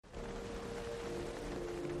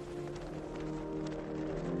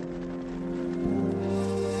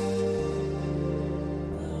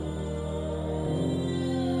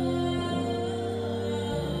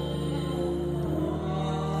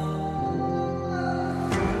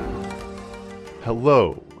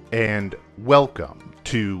Hello, and welcome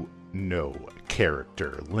to No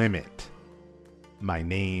Character Limit. My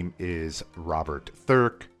name is Robert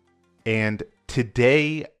Thirk, and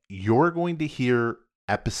today you're going to hear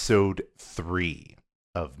episode 3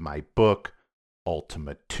 of my book,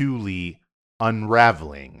 Ultima Thule,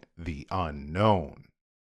 Unraveling the Unknown.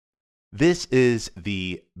 This is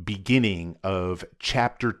the beginning of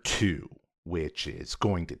chapter 2, which is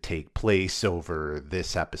going to take place over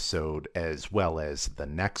this episode as well as the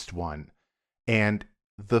next one. And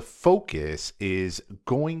the focus is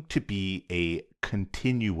going to be a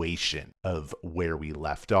continuation of where we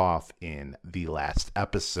left off in the last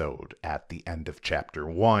episode at the end of chapter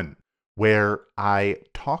 1, where I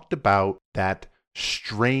talked about that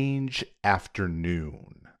strange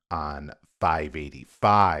afternoon on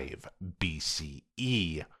 585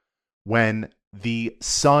 BCE when the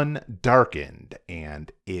sun darkened and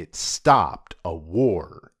it stopped a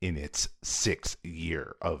war in its 6th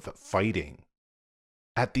year of fighting.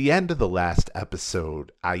 At the end of the last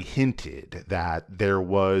episode, I hinted that there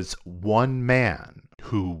was one man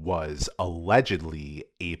who was allegedly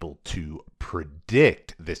able to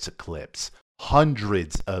predict this eclipse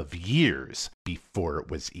hundreds of years before it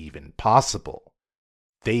was even possible.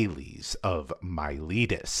 Thales of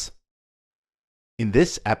Miletus. In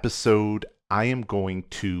this episode, I am going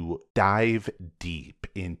to dive deep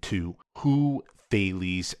into who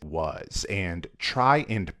Thales was and try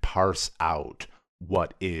and parse out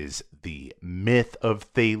what is the myth of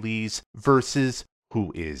Thales versus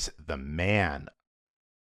who is the man.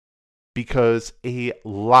 Because a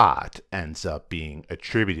lot ends up being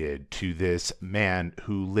attributed to this man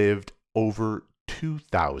who lived over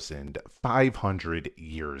 2,500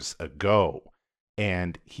 years ago.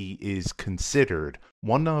 And he is considered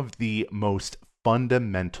one of the most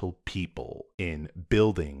fundamental people in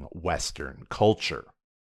building Western culture.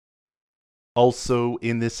 Also,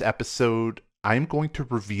 in this episode, I'm going to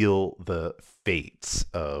reveal the fates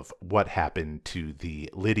of what happened to the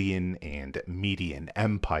Lydian and Median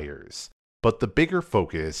empires. But the bigger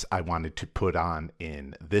focus I wanted to put on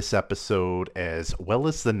in this episode, as well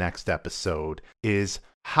as the next episode, is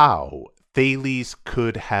how Thales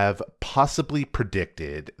could have possibly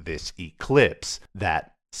predicted this eclipse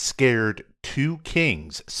that scared two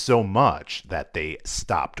kings so much that they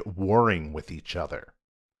stopped warring with each other.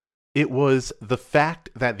 It was the fact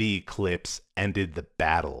that the eclipse ended the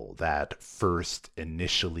battle that first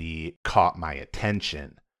initially caught my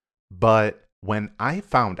attention, but when I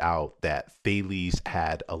found out that Thales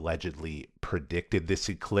had allegedly predicted this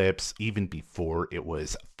eclipse even before it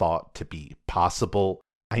was thought to be possible,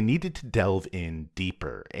 I needed to delve in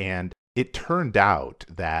deeper, and it turned out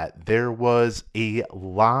that there was a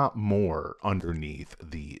lot more underneath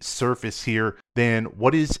the surface here than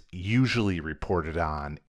what is usually reported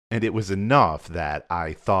on, and it was enough that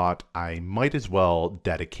I thought I might as well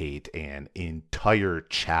dedicate an entire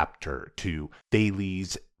chapter to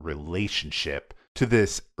Thales' relationship to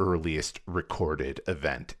this earliest recorded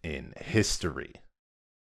event in history.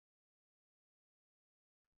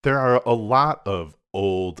 There are a lot of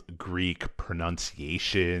old Greek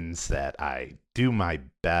pronunciations that I do my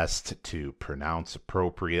best to pronounce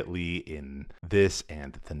appropriately in this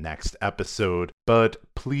and the next episode, but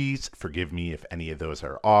please forgive me if any of those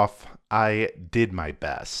are off. I did my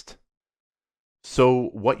best. So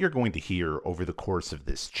what you're going to hear over the course of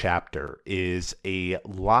this chapter is a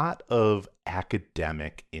lot of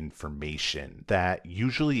academic information that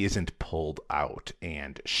usually isn't pulled out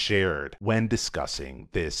and shared when discussing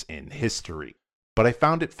this in history. But I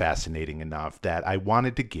found it fascinating enough that I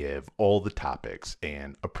wanted to give all the topics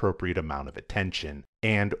an appropriate amount of attention,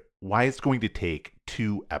 and why it's going to take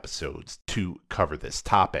 2 episodes to cover this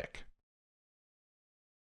topic.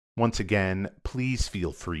 Once again, please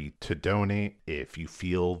feel free to donate if you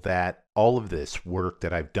feel that all of this work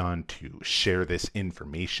that I've done to share this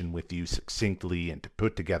information with you succinctly and to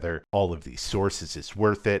put together all of these sources is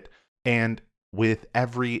worth it. And with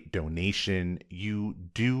every donation, you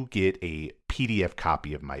do get a PDF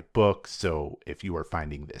copy of my book. So if you are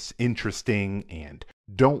finding this interesting and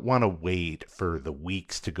don't want to wait for the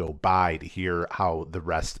weeks to go by to hear how the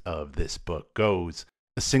rest of this book goes,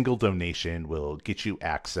 a single donation will get you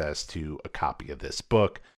access to a copy of this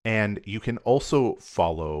book, and you can also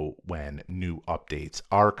follow when new updates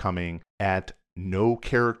are coming at No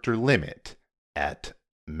Character Limit at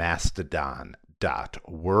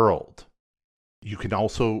mastodon.world. You can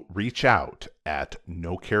also reach out at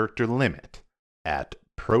No Character Limit at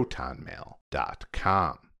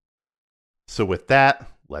protonmail.com. So with that,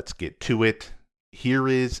 let's get to it. Here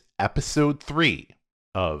is episode 3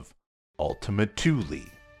 of Ultima Thule,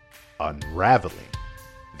 Unraveling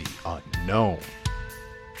the unknown.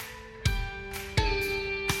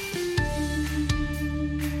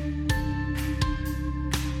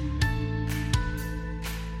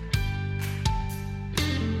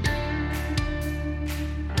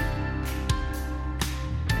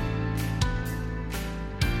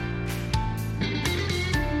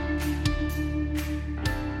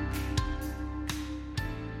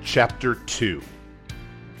 Chapter 2.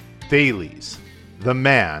 Thales, the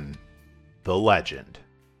Man, the Legend.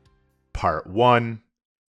 Part 1.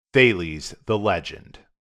 Thales, the Legend.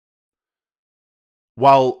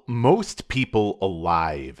 While most people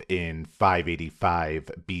alive in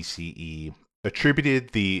 585 BCE attributed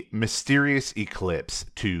the mysterious eclipse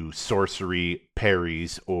to sorcery,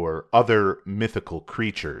 fairies, or other mythical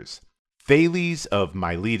creatures, Thales of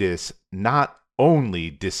Miletus not only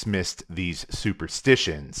dismissed these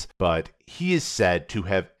superstitions, but he is said to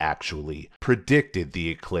have actually predicted the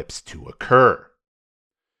eclipse to occur.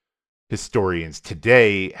 Historians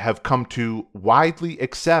today have come to widely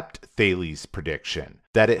accept Thales' prediction,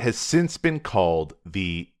 that it has since been called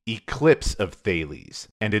the Eclipse of Thales,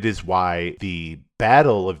 and it is why the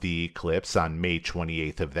Battle of the Eclipse on May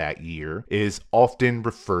 28th of that year is often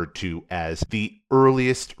referred to as the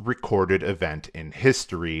earliest recorded event in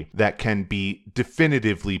history that can be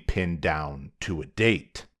definitively pinned down to a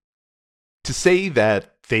date. To say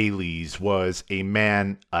that Thales was a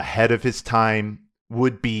man ahead of his time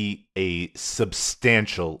would be a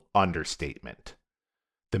substantial understatement.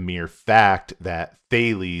 The mere fact that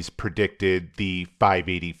Thales predicted the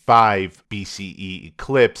 585 BCE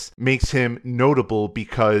eclipse makes him notable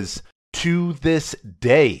because, to this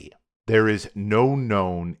day, there is no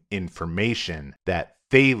known information that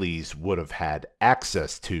Thales would have had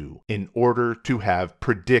access to in order to have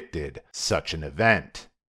predicted such an event.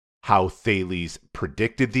 How Thales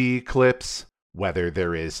predicted the eclipse, whether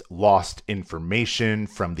there is lost information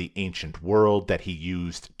from the ancient world that he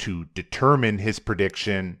used to determine his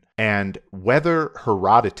prediction, and whether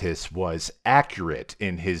Herodotus was accurate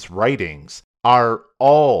in his writings, are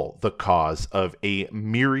all the cause of a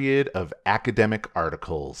myriad of academic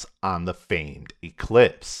articles on the famed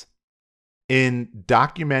eclipse. In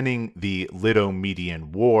documenting the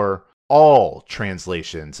Lydo-Median War, all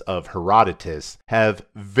translations of Herodotus have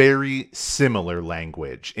very similar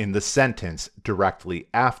language in the sentence directly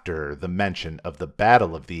after the mention of the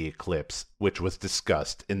Battle of the Eclipse, which was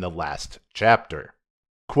discussed in the last chapter.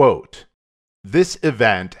 Quote, "This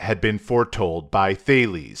event had been foretold by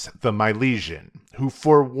Thales the Milesian, who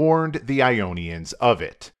forewarned the Ionians of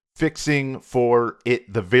it, fixing for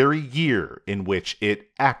it the very year in which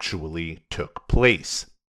it actually took place."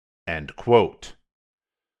 End quote.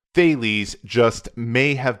 Thales just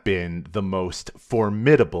may have been the most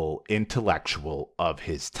formidable intellectual of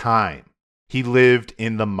his time. He lived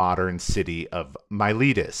in the modern city of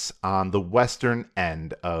Miletus on the western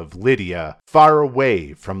end of Lydia, far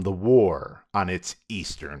away from the war on its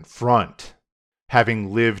eastern front.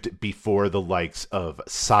 Having lived before the likes of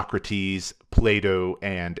Socrates, Plato,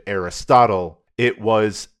 and Aristotle, it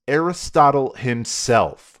was Aristotle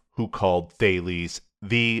himself who called Thales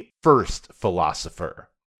the first philosopher.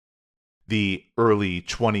 The early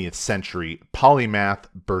 20th century polymath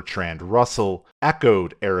Bertrand Russell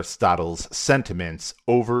echoed Aristotle's sentiments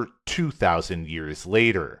over 2,000 years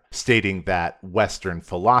later, stating that Western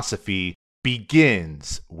philosophy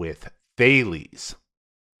begins with Thales.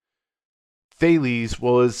 Thales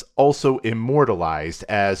was also immortalized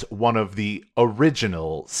as one of the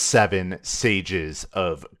original 7 sages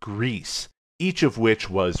of Greece, each of which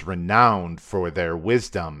was renowned for their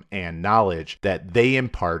wisdom and knowledge that they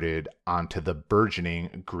imparted onto the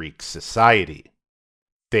burgeoning Greek society.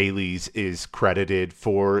 Thales is credited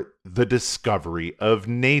for the discovery of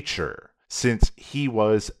nature, since he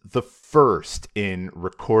was the first in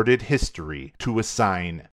recorded history to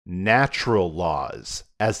assign natural laws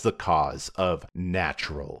as the cause of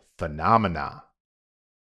natural phenomena.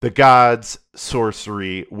 The gods,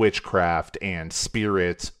 sorcery, witchcraft, and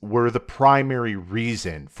spirits were the primary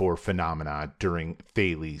reason for phenomena during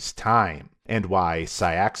Thales' time, and why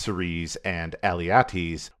Cyaxares and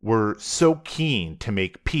Alyattes were so keen to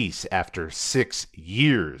make peace after 6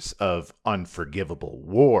 years of unforgivable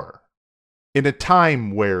war. In a time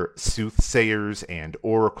where soothsayers and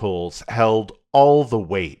oracles held all the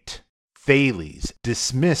weight, Thales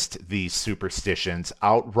dismissed these superstitions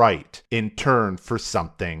outright in turn for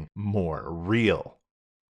something more real.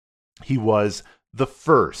 He was the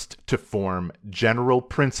first to form general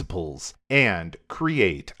principles and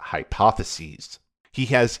create hypotheses. He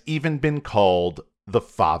has even been called the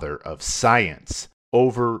father of science,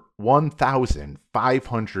 over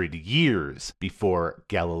 1,500 years before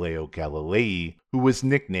Galileo Galilei, who was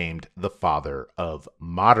nicknamed the father of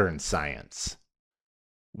modern science.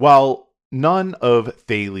 While none of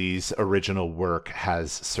Thales' original work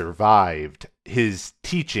has survived, his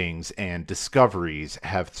teachings and discoveries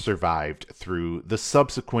have survived through the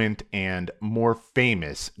subsequent and more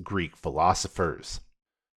famous Greek philosophers.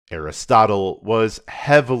 Aristotle was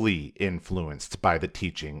heavily influenced by the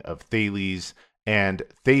teaching of Thales, and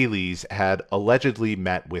Thales had allegedly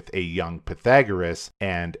met with a young Pythagoras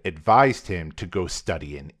and advised him to go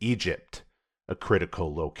study in Egypt, a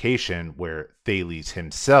critical location where Thales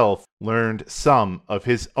himself learned some of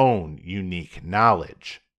his own unique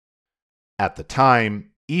knowledge. At the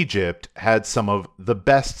time, Egypt had some of the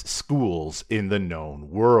best schools in the known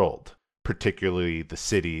world, particularly the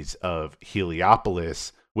cities of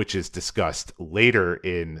Heliopolis, which is discussed later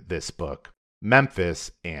in this book,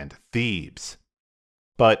 Memphis, and Thebes.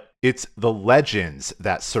 But it's the legends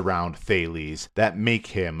that surround Thales that make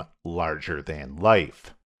him larger than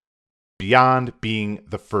life. Beyond being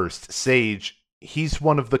the first sage, he's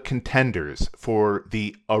one of the contenders for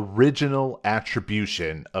the original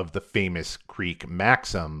attribution of the famous Greek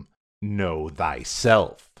maxim, "Know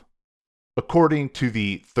thyself." According to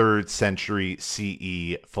the 3rd century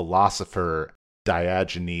CE philosopher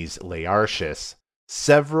Diogenes Laertius,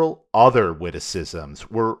 several other witticisms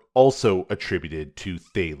were also attributed to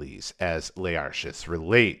Thales, as Laertius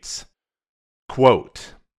relates.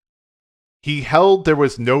 Quote, "He held there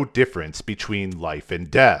was no difference between life and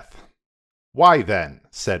death. 'Why then,'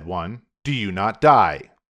 said one, 'do you not die?'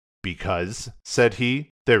 'Because,' said he,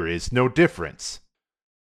 'there is no difference.'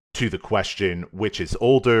 To the question which is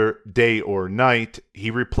older, day or night, he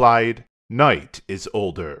replied, 'Night is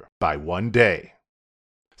older by 1 day.'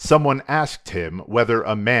 Someone asked him whether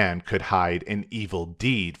a man could hide an evil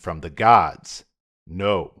deed from the gods.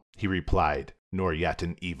 'No,' he replied, 'nor yet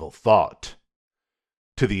an evil thought.'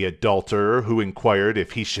 To the adulterer who inquired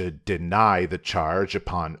if he should deny the charge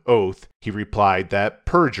upon oath, he replied that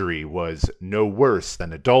perjury was no worse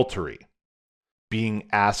than adultery. Being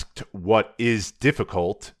asked what is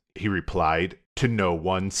difficult, he replied, 'To know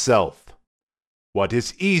oneself.' 'What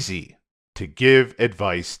is easy?' 'To give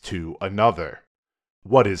advice to another.'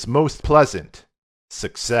 'What is most pleasant?'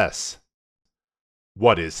 'Success.'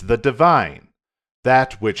 'What is the divine?'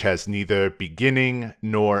 'That which has neither beginning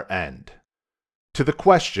nor end.' To the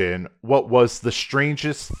question what was the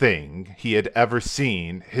strangest thing he had ever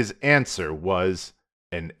seen, his answer was,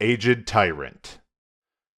 'An aged tyrant.'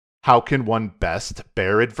 How can one best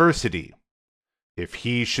bear adversity? If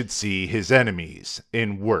he should see his enemies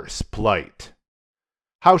in worse plight.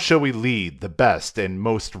 How shall we lead the best and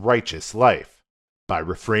most righteous life? By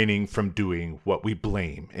refraining from doing what we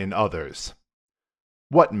blame in others.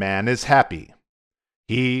 What man is happy?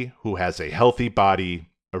 He who has a healthy body,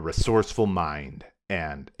 a resourceful mind,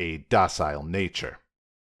 and a docile nature."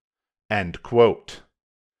 End quote.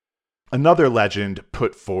 Another legend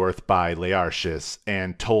put forth by Laertius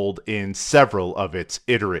and told in several of its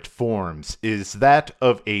iterate forms is that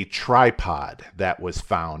of a tripod that was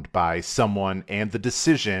found by someone and the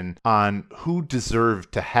decision on who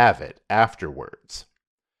deserved to have it afterwards.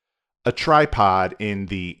 A tripod in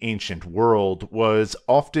the ancient world was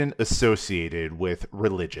often associated with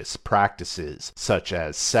religious practices, such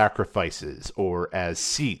as sacrifices or as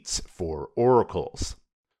seats for oracles.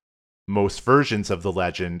 Most versions of the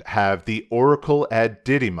legend have the oracle at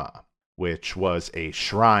Didyma, which was a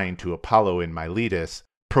shrine to Apollo in Miletus,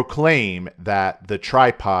 proclaim that the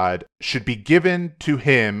tripod should be given to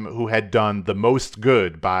him who had done the most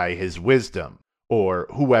good by his wisdom, or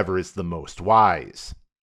whoever is the most wise.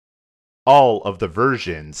 All of the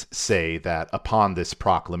versions say that upon this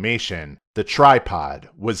proclamation, the tripod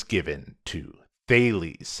was given to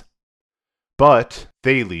Thales. But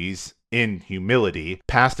Thales, in humility,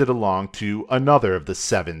 passed it along to another of the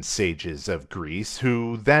 7 sages of Greece,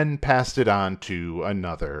 who then passed it on to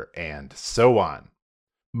another, and so on.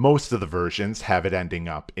 Most of the versions have it ending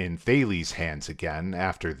up in Thales' hands again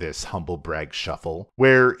after this humble brag shuffle,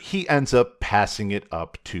 where he ends up passing it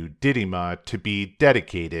up to Didyma to be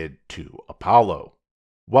dedicated to Apollo.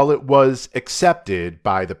 While it was accepted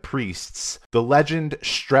by the priests, the legend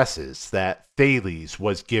stresses that Thales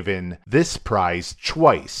was given this prize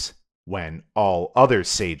twice, when all other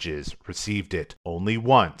sages received it only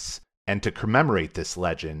once, and to commemorate this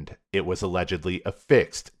legend, it was allegedly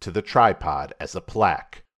affixed to the tripod as a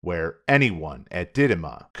plaque, where anyone at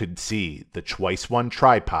Didyma could see the twice-won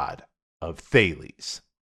tripod of Thales.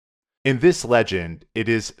 In this legend, it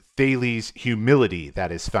is Thales' humility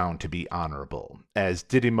that is found to be honorable, as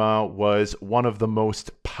Didyma was one of the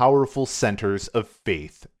most powerful centers of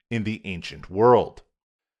faith in the ancient world.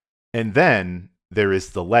 And then there is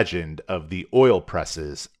the legend of the oil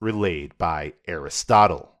presses relayed by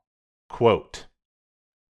Aristotle. Quote,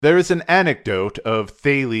 "There is an anecdote of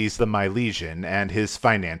Thales the Milesian and his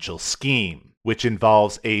financial scheme, which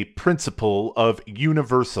involves a principle of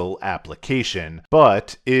universal application,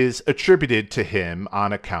 but is attributed to him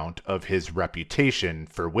on account of his reputation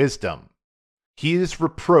for wisdom. He is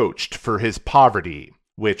reproached for his poverty,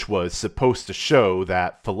 which was supposed to show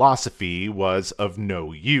that philosophy was of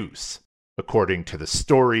no use. According to the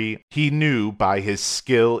story, he knew by his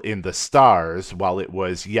skill in the stars while it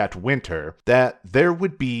was yet winter that there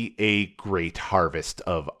would be a great harvest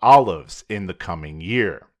of olives in the coming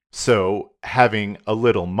year. So, having a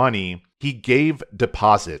little money, he gave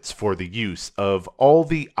deposits for the use of all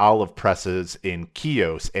the olive presses in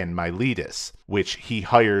Chios and Miletus, which he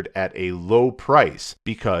hired at a low price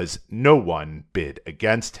because no one bid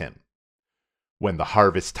against him. When the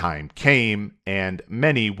harvest time came, and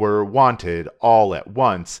many were wanted all at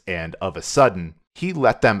once and of a sudden, he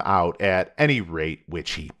let them out at any rate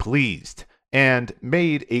which he pleased, and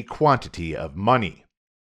made a quantity of money.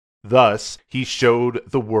 Thus he showed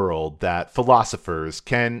the world that philosophers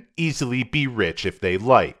can easily be rich if they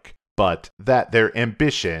like, but that their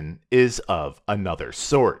ambition is of another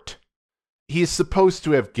sort. He is supposed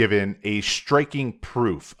to have given a striking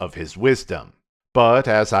proof of his wisdom. But,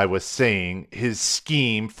 as I was saying, his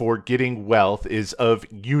scheme for getting wealth is of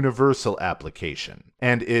universal application,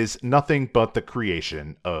 and is nothing but the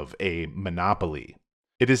creation of a monopoly.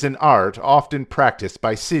 It is an art often practiced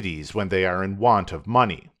by cities when they are in want of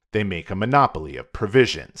money. They make a monopoly of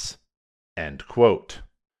provisions." End quote.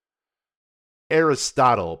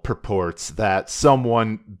 Aristotle purports that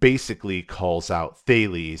someone basically calls out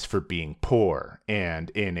Thales for being poor, and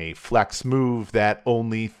in a flex move that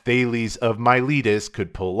only Thales of Miletus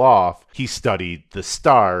could pull off, he studied the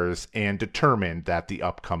stars and determined that the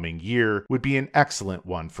upcoming year would be an excellent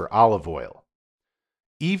one for olive oil.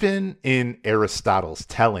 Even in Aristotle's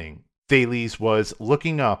telling, Thales was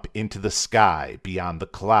looking up into the sky beyond the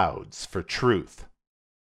clouds for truth.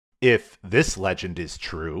 If this legend is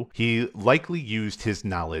true, he likely used his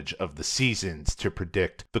knowledge of the seasons to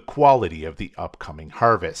predict the quality of the upcoming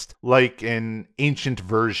harvest, like an ancient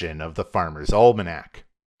version of the Farmer's Almanac.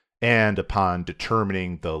 And upon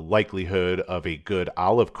determining the likelihood of a good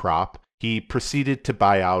olive crop, he proceeded to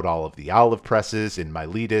buy out all of the olive presses in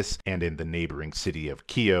Miletus and in the neighboring city of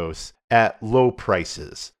Chios at low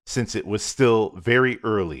prices, since it was still very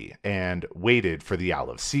early, and waited for the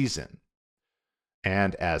olive season.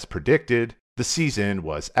 And as predicted, the season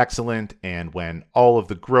was excellent, and when all of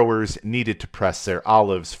the growers needed to press their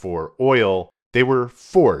olives for oil, they were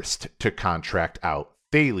forced to contract out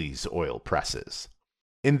Thales oil presses.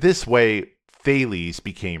 In this way, Thales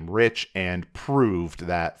became rich and proved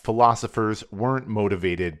that philosophers weren't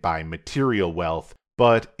motivated by material wealth,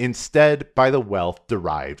 but instead by the wealth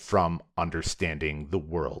derived from understanding the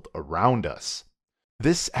world around us.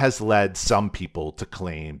 This has led some people to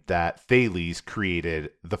claim that Thales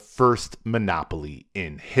created the first monopoly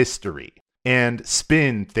in history, and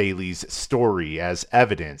spin Thales' story as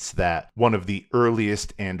evidence that one of the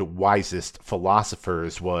earliest and wisest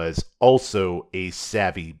philosophers was also a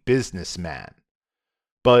savvy businessman.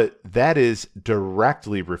 But that is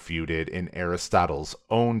directly refuted in Aristotle's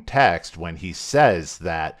own text when he says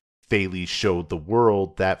that Thales showed the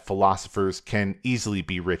world that philosophers can easily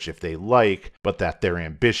be rich if they like, but that their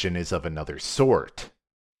ambition is of another sort.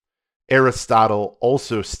 Aristotle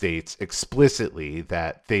also states explicitly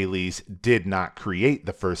that Thales did not create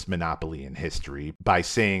the first monopoly in history by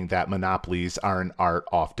saying that monopolies are an art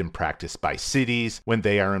often practiced by cities when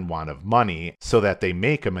they are in want of money, so that they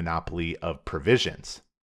make a monopoly of provisions.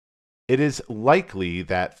 It is likely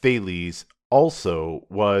that Thales also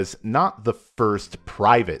was not the first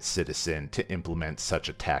private citizen to implement such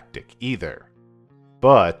a tactic either.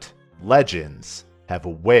 But legends have a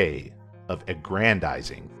way of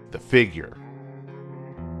aggrandizing the figure.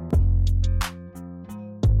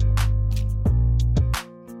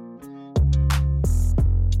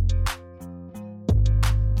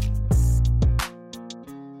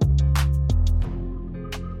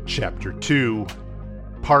 Chapter 2,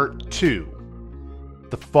 Part 2: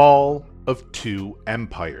 The Fall of Two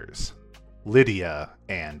Empires, Lydia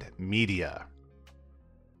and Media.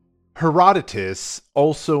 Herodotus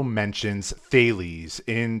also mentions Thales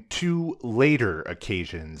in two later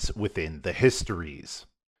occasions within the histories.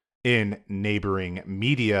 In neighboring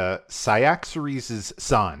Media, Cyaxares'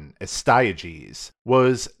 son, Astyages,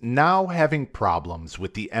 was now having problems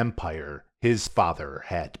with the empire his father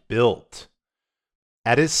had built.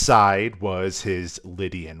 At his side was his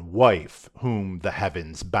Lydian wife, whom the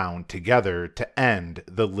heavens bound together to end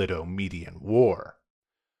the Lydo-Median War.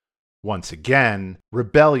 Once again,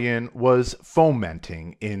 rebellion was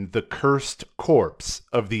fomenting in the cursed corpse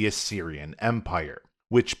of the Assyrian Empire,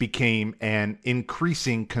 which became an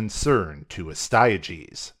increasing concern to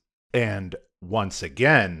Astyages. And once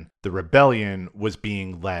again, the rebellion was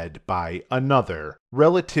being led by another,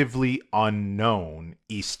 relatively unknown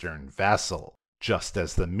Eastern vassal, just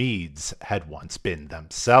as the Medes had once been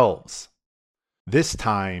themselves. This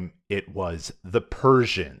time, it was the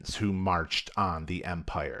Persians who marched on the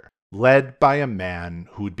empire, led by a man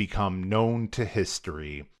who'd become known to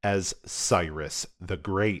history as Cyrus the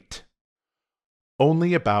Great.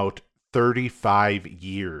 Only about 35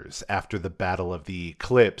 years after the Battle of the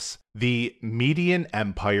Eclipse, the Median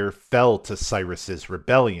Empire fell to Cyrus's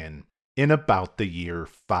rebellion in about the year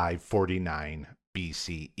 549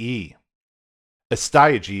 BCE.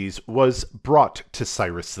 Astyages was brought to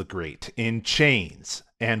Cyrus the Great in chains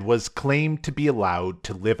and was claimed to be allowed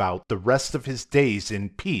to live out the rest of his days in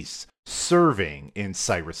peace, serving in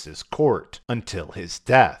Cyrus's court until his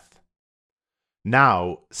death.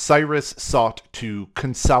 Now, Cyrus sought to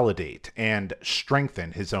consolidate and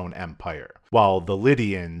strengthen his own empire, while the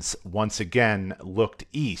Lydians once again looked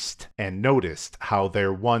east and noticed how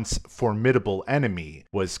their once formidable enemy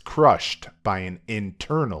was crushed by an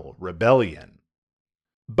internal rebellion.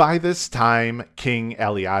 By this time, King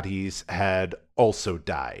Alyattes had also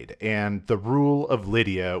died, and the rule of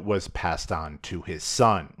Lydia was passed on to his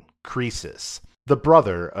son, Croesus, the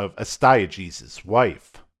brother of Astyages'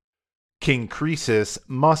 wife. King Croesus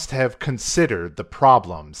must have considered the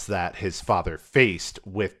problems that his father faced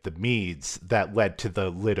with the Medes that led to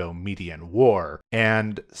the Lydo-Median War,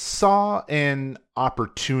 and saw an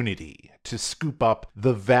opportunity to scoop up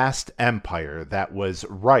the vast empire that was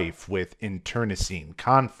rife with internecine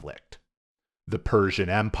conflict. The Persian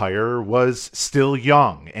Empire was still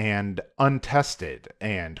young and untested,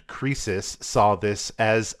 and Croesus saw this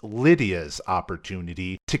as Lydia's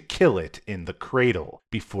opportunity to kill it in the cradle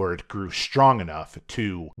before it grew strong enough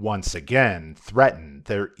to once again threaten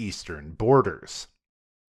their eastern borders.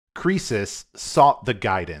 Croesus sought the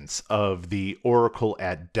guidance of the oracle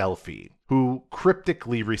at Delphi, who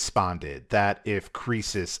cryptically responded that if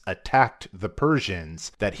Croesus attacked the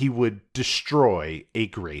Persians, that he would destroy a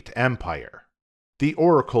great empire. The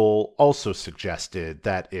oracle also suggested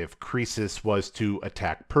that if Croesus was to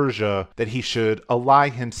attack Persia, that he should ally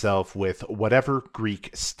himself with whatever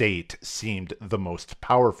Greek state seemed the most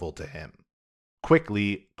powerful to him.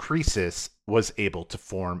 Quickly, Croesus was able to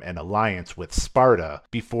form an alliance with Sparta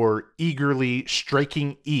before eagerly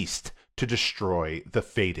striking east to destroy the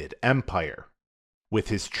fated empire. With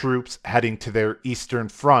his troops heading to their eastern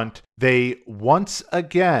front, they once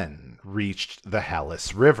again reached the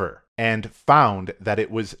Halys River and found that it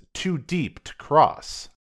was too deep to cross.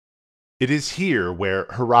 It is here where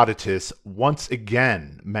Herodotus once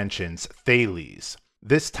again mentions Thales,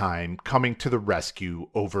 this time coming to the rescue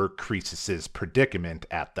over Croesus's predicament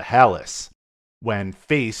at the Halys. When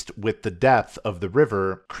faced with the depth of the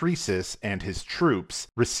river, Croesus and his troops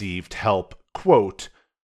received help, quote,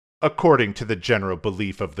 according to the general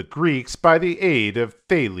belief of the Greeks, by the aid of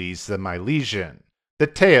Thales the Milesian. The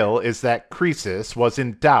tale is that Croesus was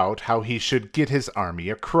in doubt how he should get his army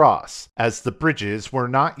across, as the bridges were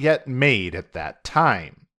not yet made at that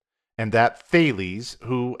time, and that Thales,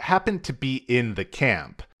 who happened to be in the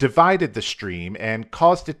camp, divided the stream and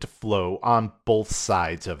caused it to flow on both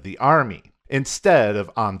sides of the army, instead of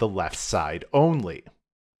on the left side only.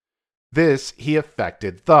 This he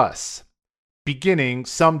effected thus. Beginning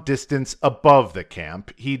some distance above the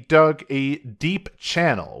camp, he dug a deep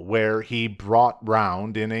channel where he brought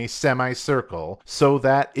round in a semicircle so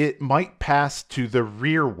that it might pass to the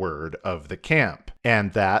rearward of the camp,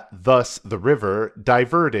 and that thus the river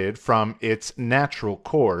diverted from its natural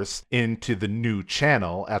course into the new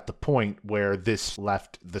channel at the point where this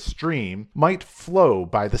left the stream might flow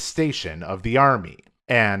by the station of the army,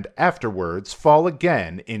 and afterwards fall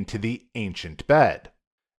again into the ancient bed.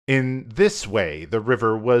 In this way, the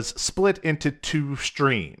river was split into two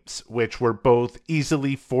streams, which were both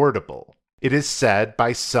easily fordable. It is said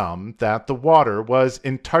by some that the water was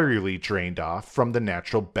entirely drained off from the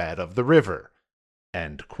natural bed of the river.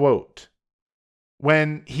 End quote.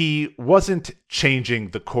 When he wasn't changing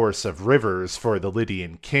the course of rivers for the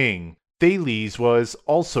Lydian king, Thales was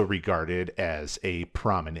also regarded as a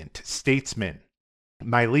prominent statesman.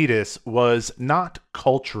 Miletus was not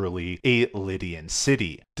culturally a Lydian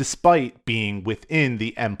city, despite being within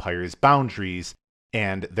the empire's boundaries,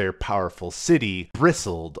 and their powerful city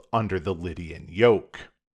bristled under the Lydian yoke.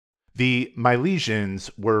 The Milesians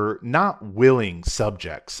were not willing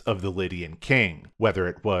subjects of the Lydian king, whether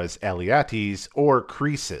it was Alyattes or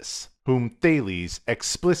Croesus, whom Thales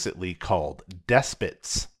explicitly called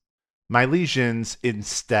despots. Milesians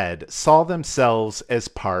instead saw themselves as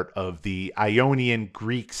part of the Ionian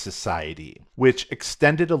Greek society, which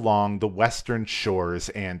extended along the western shores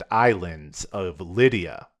and islands of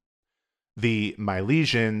Lydia. The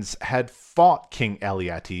Milesians had fought King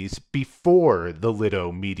Alyattes before the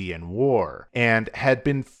Lydo-Median War, and had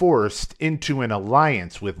been forced into an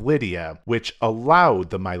alliance with Lydia, which allowed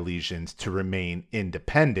the Milesians to remain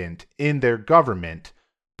independent in their government,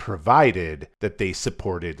 provided that they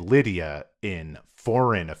supported Lydia in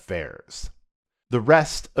foreign affairs. The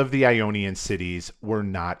rest of the Ionian cities were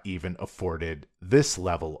not even afforded this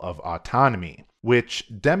level of autonomy,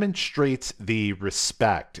 which demonstrates the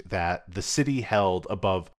respect that the city held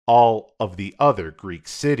above all of the other Greek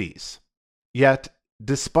cities. Yet,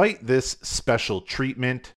 despite this special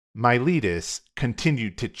treatment, Miletus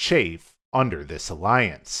continued to chafe under this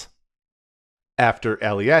alliance. After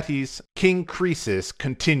Alyattes, King Croesus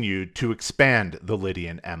continued to expand the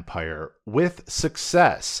Lydian Empire with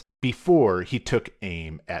success before he took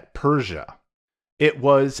aim at Persia. It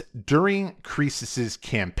was during Croesus's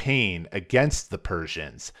campaign against the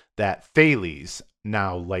Persians that Thales,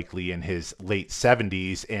 now likely in his late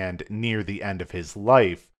 70s and near the end of his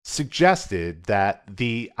life, suggested that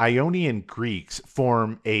the Ionian Greeks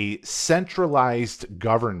form a centralized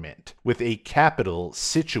government with a capital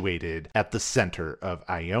situated at the center of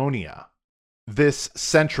Ionia. This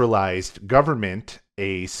centralized government,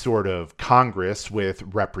 a sort of congress with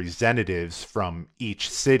representatives from each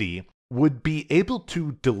city, would be able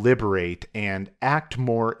to deliberate and act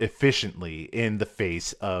more efficiently in the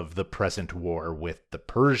face of the present war with the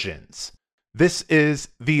Persians. This is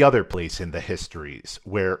the other place in the histories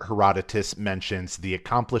where Herodotus mentions the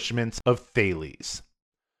accomplishments of Thales.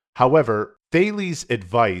 However, Thales'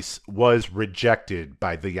 advice was rejected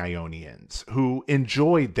by the Ionians, who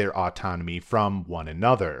enjoyed their autonomy from one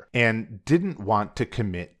another and didn't want to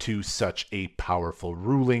commit to such a powerful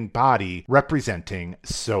ruling body representing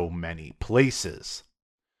so many places.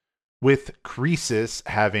 With Croesus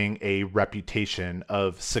having a reputation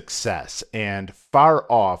of success and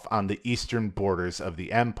far off on the eastern borders of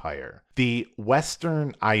the empire, the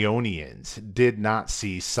western Ionians did not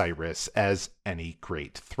see Cyrus as any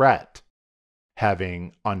great threat.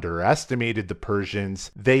 Having underestimated the Persians,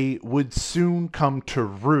 they would soon come to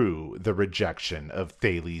rue the rejection of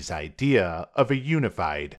Thales' idea of a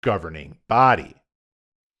unified governing body.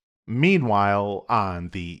 Meanwhile, on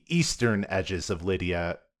the eastern edges of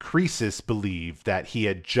Lydia, Croesus believed that he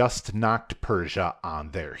had just knocked Persia on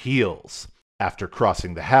their heels. After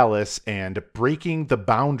crossing the Thales and breaking the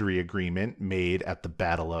boundary agreement made at the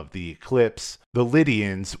Battle of the Eclipse, the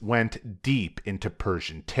Lydians went deep into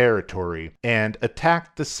Persian territory and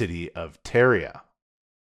attacked the city of Pteria.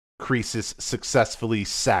 Croesus successfully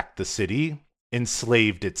sacked the city,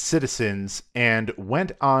 enslaved its citizens, and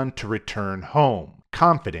went on to return home,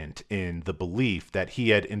 confident in the belief that he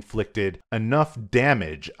had inflicted enough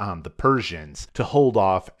damage on the Persians to hold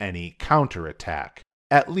off any counterattack,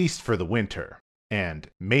 at least for the winter, and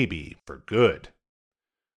maybe for good.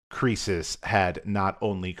 Croesus had not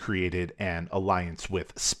only created an alliance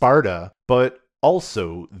with Sparta, but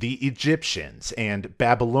also the Egyptians and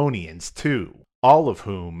Babylonians too, all of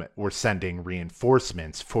whom were sending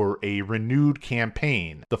reinforcements for a renewed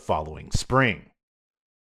campaign the following spring.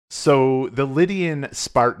 So the Lydian,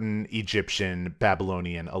 Spartan, Egyptian,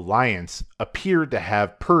 Babylonian alliance appeared to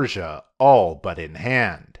have Persia all but in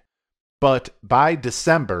hand. But by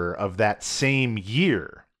December of that same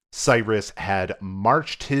year, Cyrus had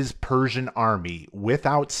marched his Persian army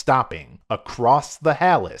without stopping across the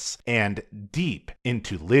Thales and deep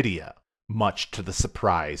into Lydia, much to the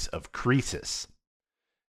surprise of Croesus.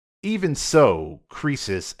 Even so,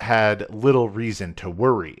 Croesus had little reason to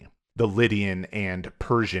worry. The Lydian and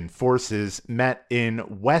Persian forces met in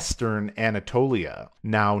western Anatolia,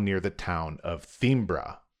 now near the town of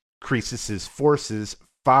Thembra. Croesus's forces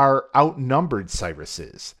far outnumbered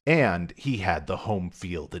Cyrus's, and he had the home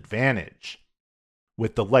field advantage.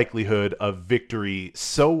 With the likelihood of victory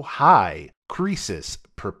so high, Croesus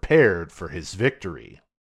prepared for his victory.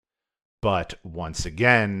 But once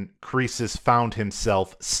again, Croesus found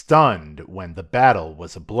himself stunned when the battle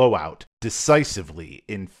was a blowout, decisively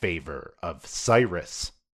in favor of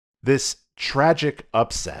Cyrus. This tragic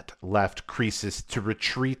upset left Croesus to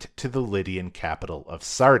retreat to the Lydian capital of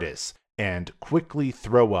Sardis and quickly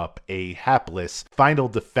throw up a hapless final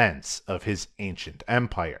defense of his ancient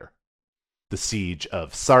empire. The siege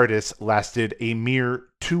of Sardis lasted a mere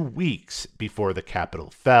 2 weeks before the capital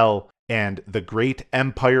fell, and the great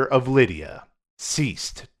empire of Lydia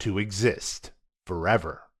ceased to exist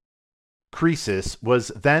forever. Croesus was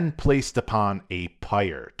then placed upon a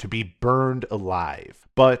pyre to be burned alive,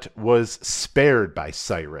 but was spared by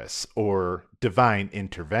Cyrus, or divine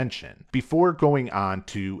intervention, before going on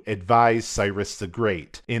to advise Cyrus the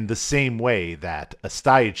Great in the same way that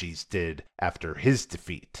Astyages did after his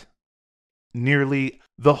defeat. Nearly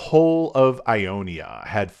the whole of Ionia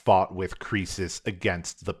had fought with Croesus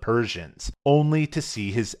against the Persians, only to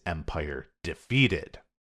see his empire defeated.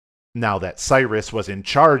 Now that Cyrus was in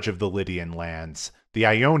charge of the Lydian lands, the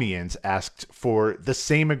Ionians asked for the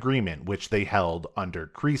same agreement which they held under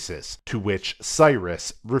Croesus, to which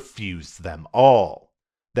Cyrus refused them all.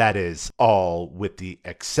 That is, all with the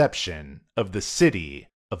exception of the city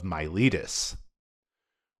of Miletus.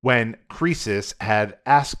 When Croesus had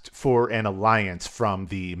asked for an alliance from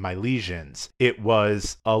the Milesians, it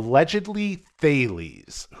was allegedly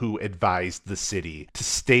Thales who advised the city to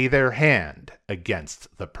stay their hand against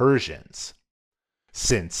the Persians.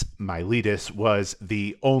 Since Miletus was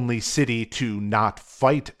the only city to not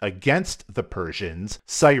fight against the Persians,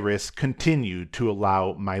 Cyrus continued to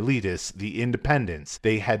allow Miletus the independence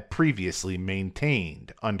they had previously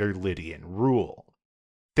maintained under Lydian rule.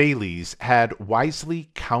 Thales had wisely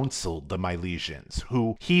counseled the Milesians,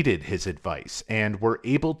 who heeded his advice and were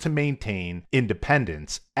able to maintain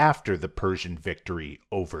independence after the Persian victory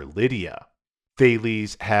over Lydia.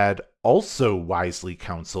 Thales had also wisely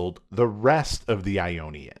counseled the rest of the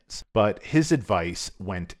Ionians, but his advice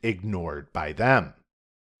went ignored by them.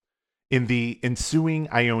 In the ensuing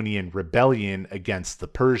Ionian rebellion against the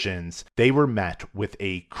Persians, they were met with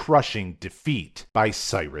a crushing defeat by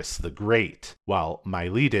Cyrus the Great, while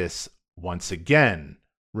Miletus once again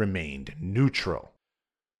remained neutral.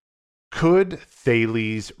 Could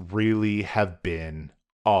Thales really have been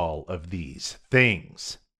all of these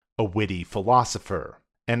things? A witty philosopher,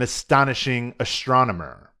 an astonishing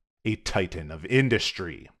astronomer, a titan of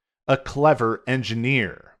industry, a clever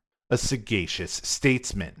engineer, a sagacious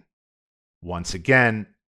statesman. Once again,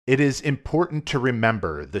 it is important to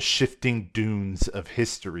remember the shifting dunes of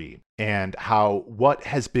history and how what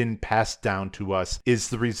has been passed down to us is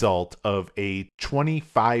the result of a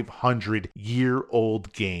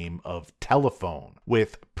 2,500-year-old game of telephone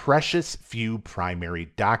with precious few primary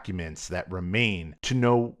documents that remain to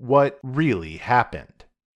know what really happened.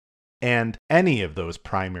 And any of those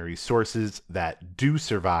primary sources that do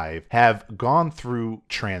survive have gone through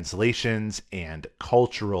translations and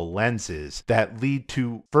cultural lenses that lead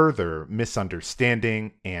to further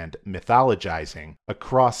misunderstanding and mythologizing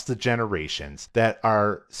across the generations that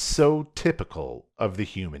are so typical of the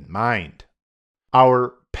human mind.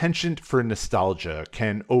 Our penchant for nostalgia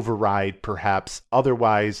can override perhaps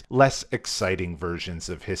otherwise less exciting versions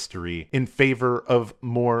of history in favor of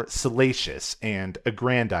more salacious and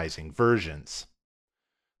aggrandizing versions.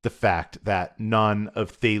 The fact that none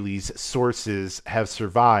of Thales' sources have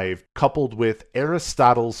survived, coupled with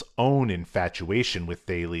Aristotle's own infatuation with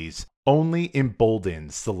Thales, only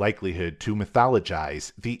emboldens the likelihood to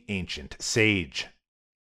mythologize the ancient sage.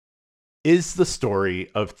 Is the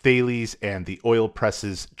story of Thales and the oil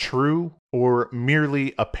presses true, or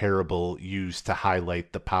merely a parable used to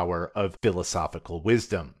highlight the power of philosophical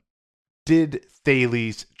wisdom? Did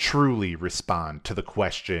Thales truly respond to the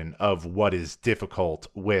question of what is difficult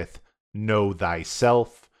with "know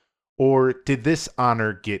thyself," or did this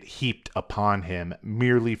honor get heaped upon him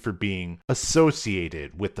merely for being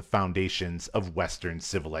associated with the foundations of Western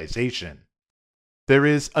civilization? There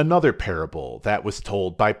is another parable that was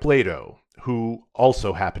told by Plato, who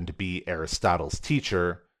also happened to be Aristotle's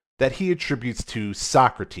teacher, that he attributes to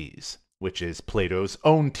Socrates, which is Plato's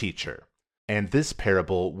own teacher. And this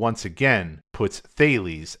parable once again puts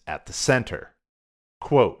Thales at the center.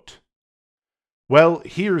 Quote, "Well,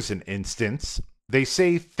 here's an instance. They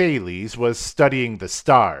say Thales was studying the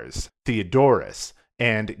stars, Theodorus,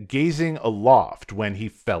 and gazing aloft when he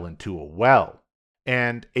fell into a well.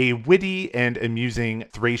 And a witty and amusing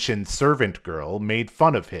Thracian servant girl made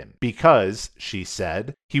fun of him, because, she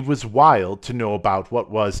said, he was wild to know about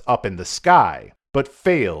what was up in the sky, but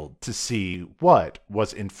failed to see what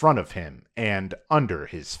was in front of him and under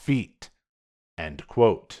his feet." End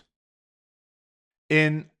quote.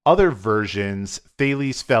 In other versions,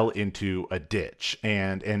 Thales fell into a ditch,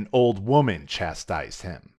 and an old woman chastised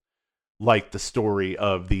him. Like the story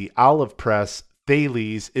of the olive press,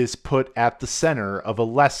 Thales is put at the center of a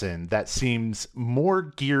lesson that seems more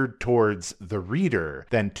geared towards the reader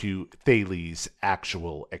than to Thales'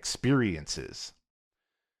 actual experiences.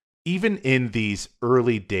 Even in these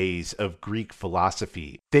early days of Greek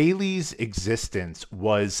philosophy, Thales' existence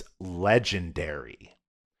was legendary.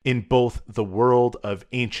 In both the world of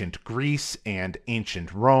ancient Greece and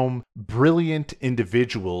ancient Rome, brilliant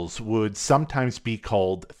individuals would sometimes be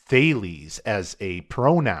called Thales as a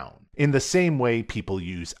pronoun, in the same way people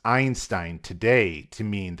use Einstein today to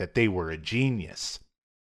mean that they were a genius.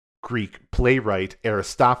 Greek playwright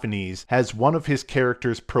Aristophanes has one of his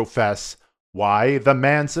characters profess, "Why, the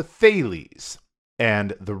man's a Thales."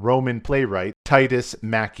 And the Roman playwright Titus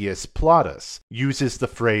Maccius Plautus uses the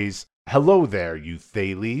phrase, "Hello there, you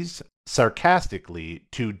Thales," sarcastically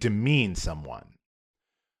to demean someone.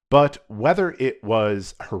 But whether it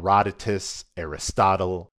was Herodotus,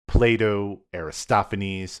 Aristotle, Plato,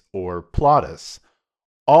 Aristophanes, or Plautus,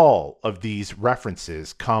 all of these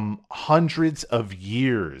references come hundreds of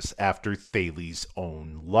years after Thales'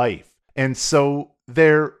 own life. And so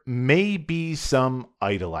there may be some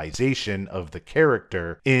idolization of the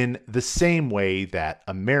character in the same way that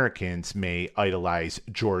Americans may idolize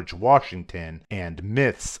George Washington and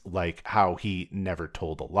myths like how he never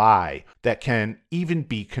told a lie that can even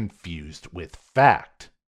be confused with fact.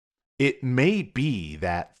 It may be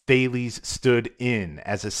that Thales stood in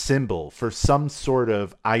as a symbol for some sort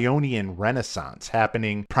of Ionian renaissance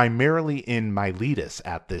happening primarily in Miletus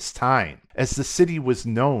at this time, as the city was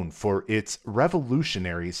known for its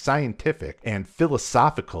revolutionary scientific and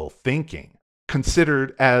philosophical thinking,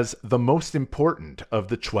 considered as the most important of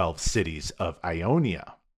the 12 cities of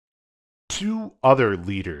Ionia. Two other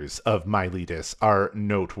leaders of Miletus are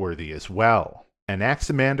noteworthy as well,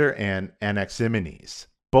 Anaximander and Anaximenes,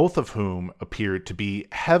 both of whom appeared to be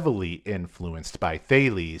heavily influenced by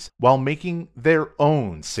Thales while making their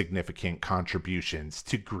own significant contributions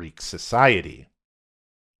to Greek society.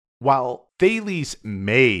 While Thales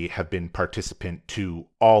may have been participant to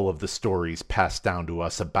all of the stories passed down to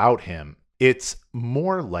us about him, it's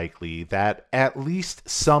more likely that at least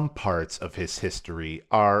some parts of his history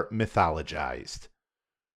are mythologized.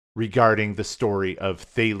 Regarding the story of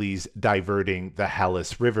Thales diverting the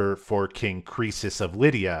Halys River for King Croesus of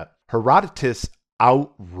Lydia, Herodotus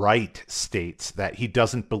outright states that he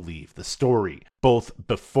doesn't believe the story, both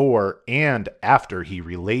before and after he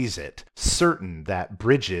relays it, certain that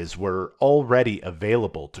bridges were already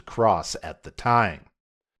available to cross at the time.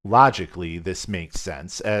 Logically, this makes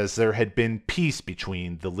sense, as there had been peace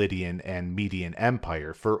between the Lydian and Median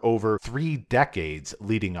Empire for over 3 decades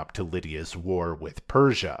leading up to Lydia's war with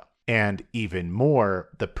Persia. And even more,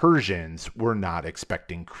 the Persians were not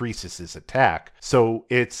expecting Croesus's attack, so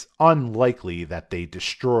it's unlikely that they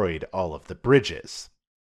destroyed all of the bridges.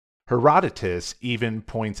 Herodotus even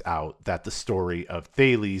points out that the story of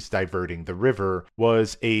Thales diverting the river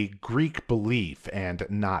was a Greek belief and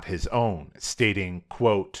not his own, stating,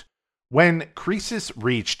 quote, "When Croesus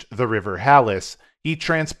reached the river Halys, he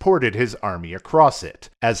transported his army across it,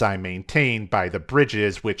 as I maintain by the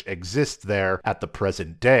bridges which exist there at the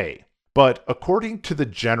present day, but according to the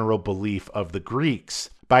general belief of the Greeks,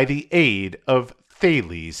 by the aid of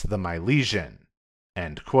Thales the Milesian."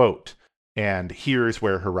 End quote. And here's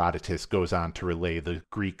where Herodotus goes on to relay the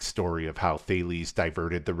Greek story of how Thales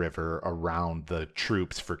diverted the river around the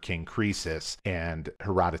troops for King Croesus. And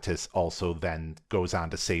Herodotus also then goes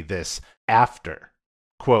on to say this after,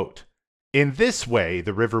 quote, "In this way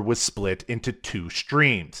the river was split into 2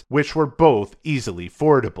 streams, which were both easily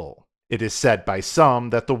fordable. It is said by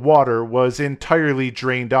some that the water was entirely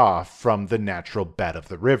drained off from the natural bed of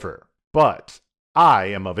the river. But I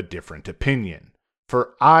am of a different opinion.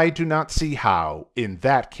 For I do not see how, in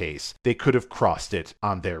that case, they could have crossed it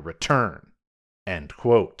on their return." End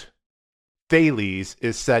quote. Thales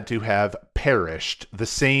is said to have perished the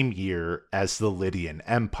same year as the Lydian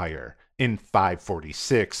Empire, in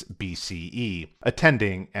 546 BCE,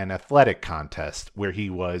 attending an athletic contest where he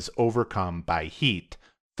was overcome by heat,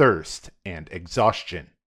 thirst, and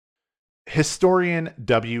exhaustion. Historian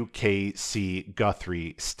W.K.C.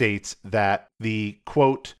 Guthrie states that the,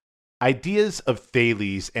 quote, "ideas of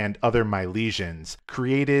Thales and other Milesians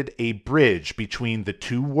created a bridge between the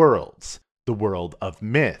 2 worlds, the world of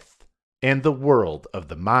myth and the world of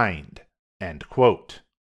the mind." End quote.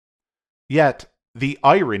 Yet, the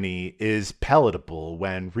irony is palatable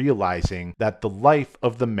when realizing that the life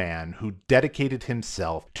of the man who dedicated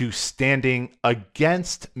himself to standing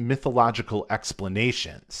against mythological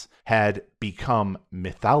explanations had become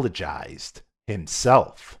mythologized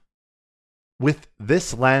himself. With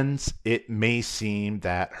this lens, it may seem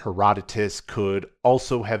that Herodotus could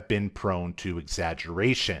also have been prone to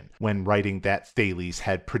exaggeration when writing that Thales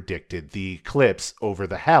had predicted the eclipse over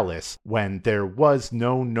the Thales when there was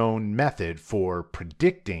no known method for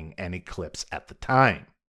predicting an eclipse at the time.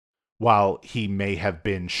 While he may have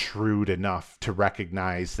been shrewd enough to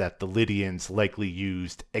recognize that the Lydians likely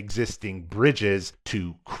used existing bridges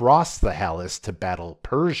to cross the Thales to battle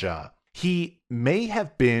Persia, he may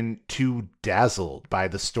have been too dazzled by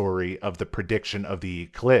the story of the prediction of the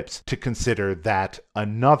eclipse to consider that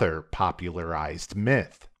another popularized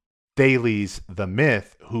myth. Thales the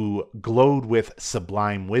myth, who glowed with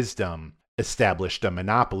sublime wisdom, established a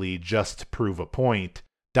monopoly just to prove a point,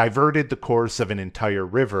 diverted the course of an entire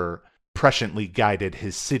river, presciently guided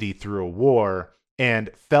his city through a war, and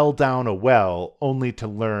fell down a well only to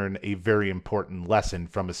learn a very important lesson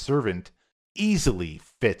from a servant, easily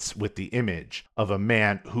fits with the image of a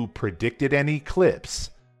man who predicted an eclipse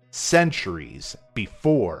centuries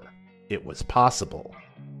before it was possible.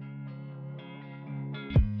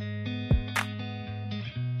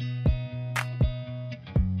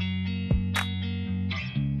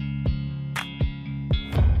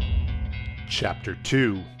 Chapter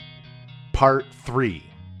 2, Part 3,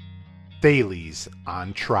 Thales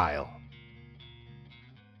on Trial.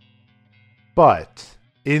 But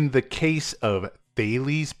in the case of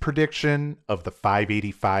Thales' prediction of the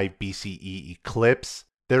 585 BCE eclipse,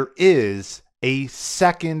 there is a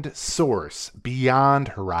second source beyond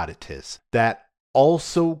Herodotus that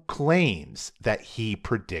also claims that he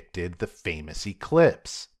predicted the famous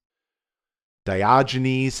eclipse.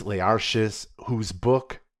 Diogenes Laertius, whose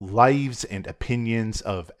book Lives and Opinions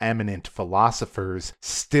of Eminent Philosophers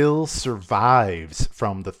still survives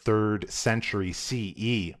from the 3rd century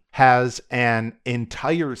CE, has an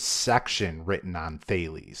entire section written on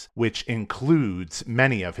Thales, which includes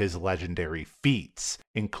many of his legendary feats,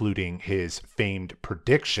 including his famed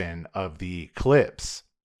prediction of the eclipse.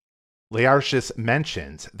 Laertius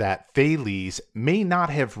mentions that Thales may not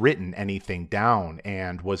have written anything down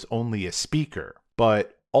and was only a speaker,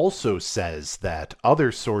 but also says that other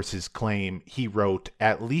sources claim he wrote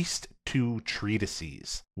at least 2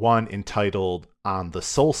 treatises, one entitled On the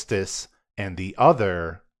Solstice and the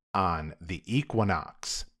other On the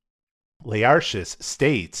Equinox. Laertius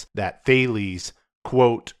states that Thales,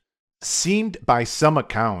 quote, seemed by some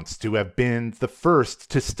accounts to have been the first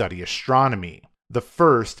to study astronomy, the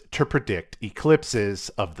first to predict eclipses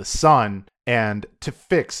of the sun and to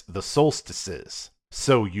fix the solstices.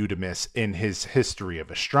 So Eudemus in his History of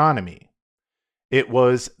Astronomy. It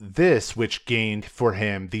was this which gained for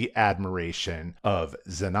him the admiration of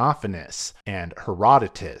Xenophonus and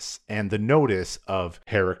Herodotus and the notice of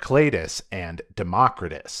Heraclitus and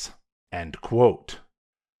Democritus. End quote.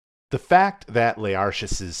 The fact that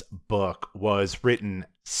Laertius's book was written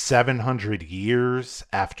 700 years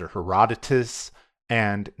after Herodotus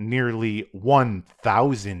and nearly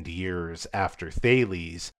 1,000 years after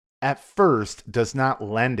Thales at first does not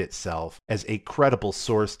lend itself as a credible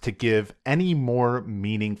source to give any more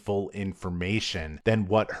meaningful information than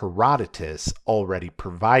what Herodotus already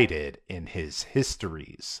provided in his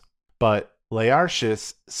histories. But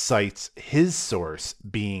Laertius cites his source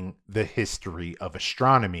being the History of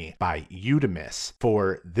Astronomy by Eudemus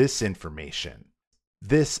for this information.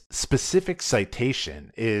 This specific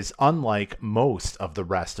citation is unlike most of the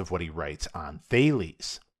rest of what he writes on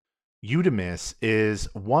Thales. Eudemus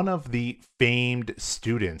is one of the famed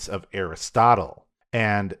students of Aristotle,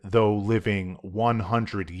 and though living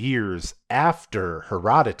 100 years after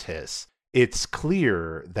Herodotus, it's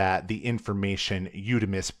clear that the information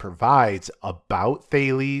Eudemus provides about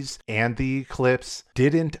Thales and the eclipse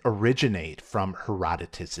didn't originate from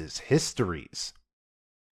Herodotus's histories.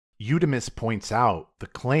 Eudemus points out the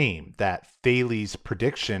claim that Thales'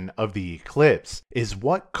 prediction of the eclipse is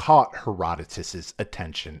what caught Herodotus's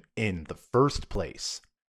attention in the first place.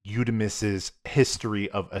 Eudemus's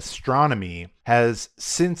History of Astronomy has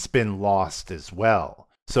since been lost as well,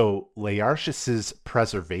 so Laertius's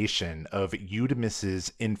preservation of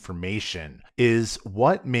Eudemus's information is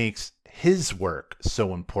what makes his work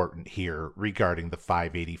so important here regarding the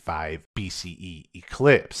 585 BCE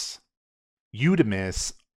eclipse.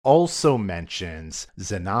 Eudemus also mentions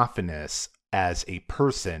Xenophonus as a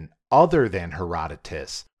person other than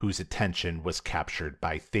Herodotus whose attention was captured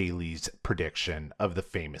by Thales' prediction of the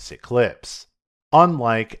famous eclipse.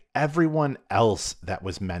 Unlike everyone else that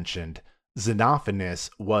was mentioned, Xenophonus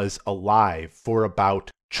was alive for about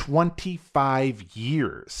 25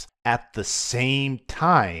 years at the same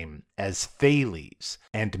time as Thales,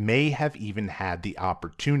 and may have even had the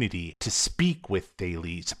opportunity to speak with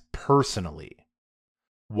Thales personally.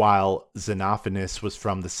 while Xenophanes was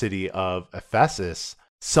from the city of Ephesus,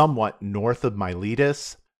 somewhat north of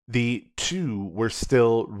Miletus. The two were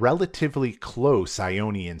still relatively close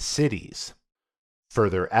Ionian cities.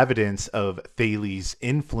 Further evidence of Thales'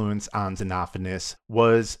 influence on Xenophanes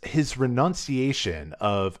was his renunciation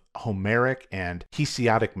of Homeric and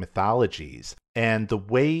Hesiodic mythologies and the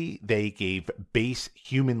way they gave base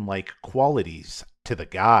human-like qualities to the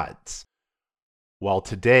gods. While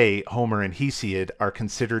today Homer and Hesiod are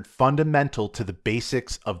considered fundamental to the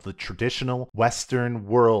basics of the traditional Western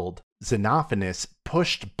world, Xenophanes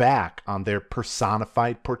pushed back on their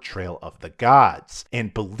personified portrayal of the gods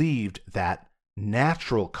and believed that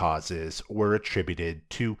natural causes were attributed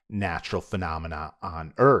to natural phenomena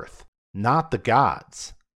on Earth, not the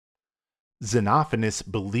gods. Xenophanes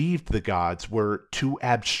believed the gods were too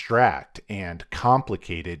abstract and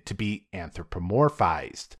complicated to be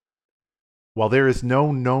anthropomorphized. While there is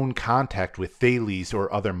no known contact with Thales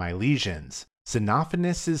or other Milesians,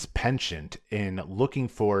 Xenophanes' penchant in looking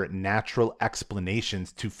for natural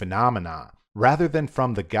explanations to phenomena rather than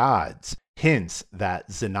from the gods hints that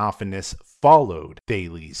Xenophanes followed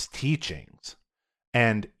Thales' teachings.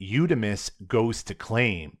 And Eudemus goes to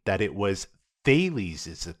claim that it was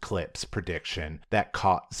Thales' eclipse prediction that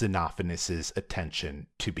caught Xenophanes' attention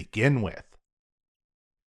to begin with.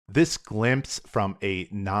 This glimpse from a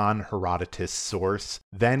non-Herodotus source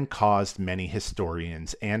then caused many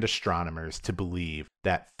historians and astronomers to believe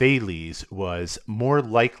that Thales was more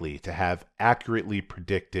likely to have accurately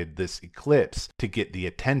predicted this eclipse to get the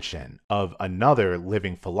attention of another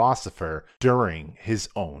living philosopher during his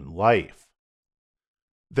own life.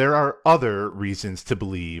 There are other reasons to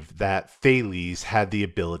believe that Thales had the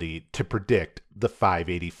ability to predict the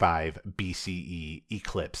 585 BCE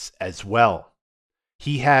eclipse as well.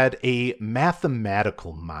 He had a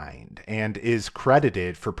mathematical mind and is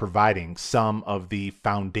credited for providing some of the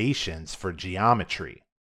foundations for geometry.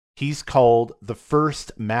 He's called the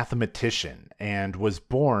first mathematician and was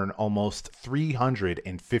born almost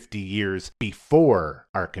 350 years before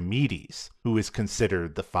Archimedes, who is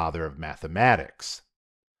considered the father of mathematics.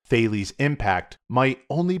 Thales' impact might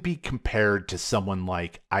only be compared to someone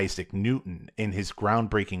like Isaac Newton in his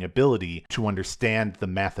groundbreaking ability to understand the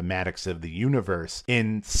mathematics of the universe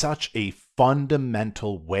in such a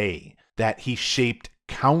fundamental way that he shaped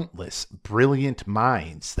countless brilliant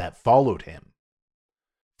minds that followed him.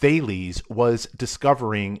 Thales was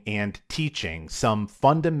discovering and teaching some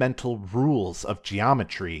fundamental rules of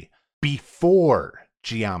geometry before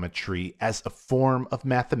geometry as a form of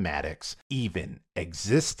mathematics even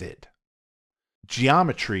existed.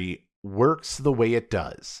 Geometry works the way it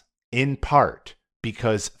does, in part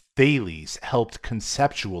because Thales helped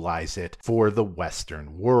conceptualize it for the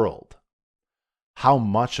Western world. How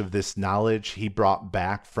much of this knowledge he brought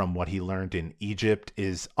back from what he learned in Egypt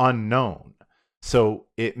is unknown, so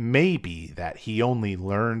it may be that he only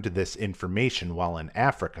learned this information while in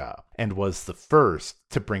Africa and was the first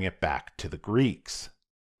to bring it back to the Greeks.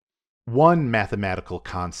 One mathematical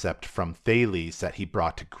concept from Thales that he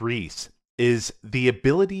brought to Greece is the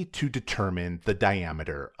ability to determine the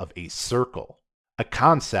diameter of a circle, a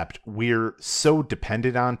concept we're so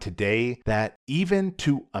dependent on today that even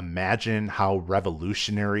to imagine how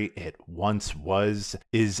revolutionary it once was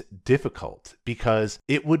is difficult because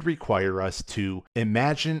it would require us to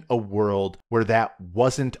imagine a world where that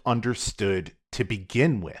wasn't understood to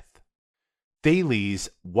begin with. Thales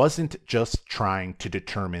wasn't just trying to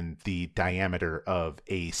determine the diameter of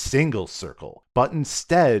a single circle, but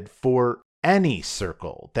instead for any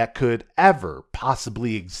circle that could ever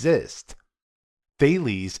possibly exist.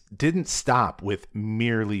 Thales didn't stop with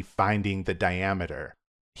merely finding the diameter.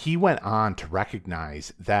 He went on to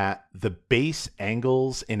recognize that the base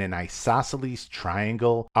angles in an isosceles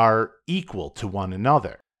triangle are equal to one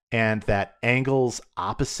another, and that angles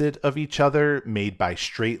opposite of each other made by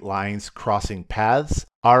straight lines crossing paths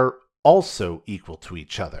are also equal to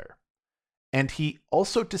each other. And he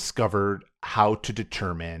also discovered how to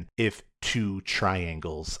determine if two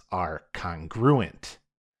triangles are congruent.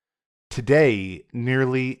 Today,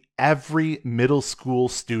 nearly every middle school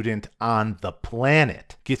student on the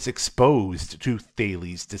planet gets exposed to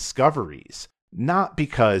Thales' discoveries, not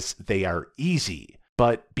because they are easy,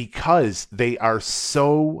 but because they are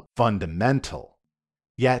so fundamental.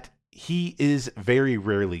 Yet, he is very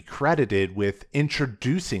rarely credited with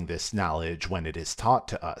introducing this knowledge when it is taught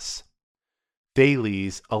to us.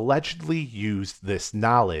 Thales allegedly used this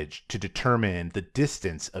knowledge to determine the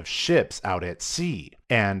distance of ships out at sea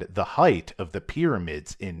and the height of the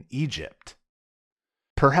pyramids in Egypt.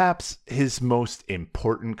 Perhaps his most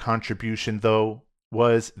important contribution, though,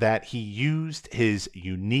 was that he used his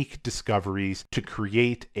unique discoveries to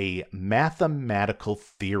create a mathematical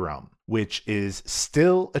theorem, which is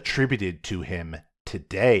still attributed to him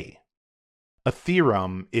today. A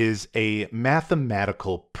theorem is a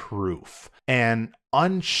mathematical proof, an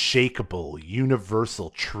unshakable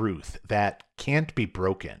universal truth that can't be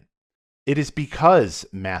broken. It is because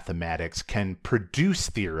mathematics can produce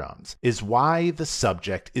theorems is why the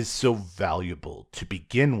subject is so valuable to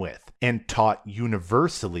begin with and taught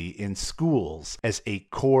universally in schools as a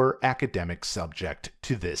core academic subject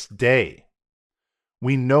to this day.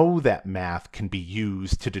 We know that math can be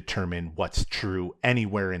used to determine what's true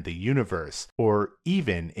anywhere in the universe, or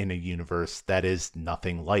even in a universe that is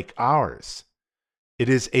nothing like ours. It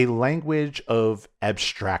is a language of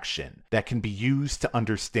abstraction that can be used to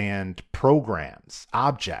understand programs,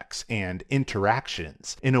 objects, and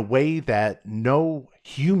interactions in a way that no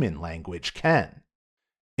human language can.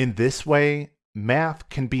 In this way, math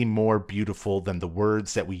can be more beautiful than the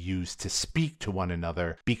words that we use to speak to one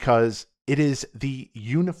another because it is the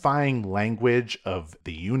unifying language of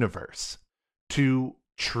the universe. To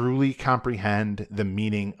truly comprehend the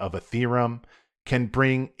meaning of a theorem can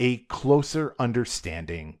bring a closer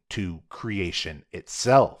understanding to creation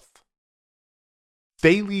itself.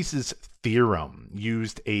 Thales' theorem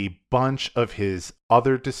used a bunch of his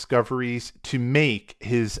other discoveries to make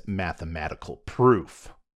his mathematical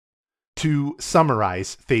proof. To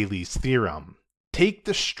summarize Thales' theorem, take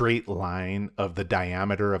the straight line of the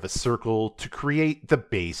diameter of a circle to create the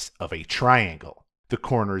base of a triangle, the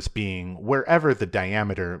corners being wherever the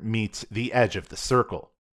diameter meets the edge of the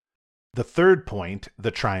circle. The third point,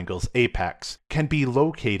 the triangle's apex, can be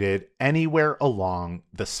located anywhere along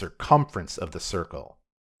the circumference of the circle.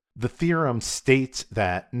 The theorem states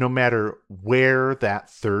that no matter where that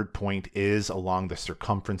third point is along the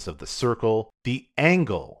circumference of the circle, the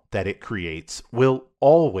angle that it creates will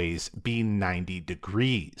always be 90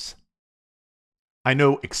 degrees. I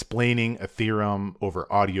know explaining a theorem over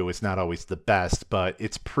audio is not always the best, but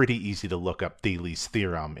it's pretty easy to look up Thales'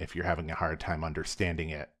 theorem if you're having a hard time understanding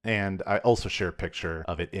it. And I also share a picture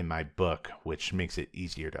of it in my book, which makes it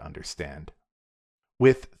easier to understand.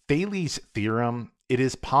 With Thales' theorem, it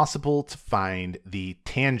is possible to find the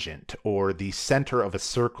tangent or the center of a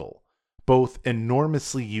circle, both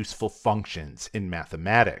enormously useful functions in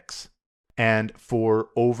mathematics. And for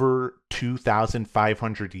over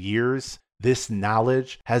 2,500 years, this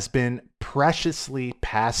knowledge has been preciously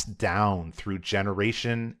passed down through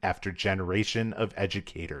generation after generation of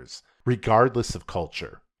educators, regardless of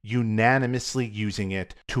culture, unanimously using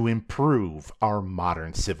it to improve our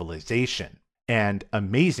modern civilization. And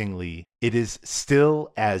amazingly, it is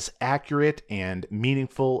still as accurate and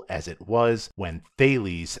meaningful as it was when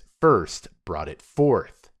Thales first brought it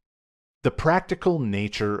forth. The practical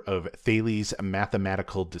nature of Thales'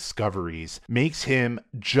 mathematical discoveries makes him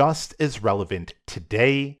just as relevant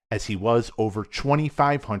today as he was over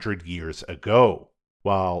 2,500 years ago,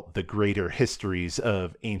 while the greater histories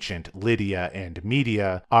of ancient Lydia and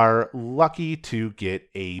Media are lucky to get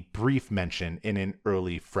a brief mention in an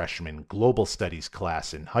early freshman global studies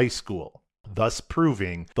class in high school, thus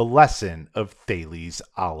proving the lesson of Thales'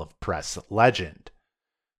 olive press legend.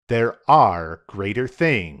 There are greater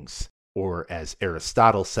things, or as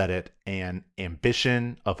Aristotle said it, an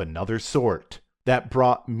ambition of another sort, that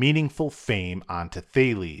brought meaningful fame onto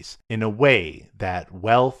Thales in a way that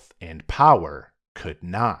wealth and power could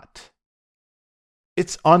not.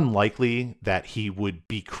 It's unlikely that he would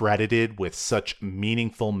be credited with such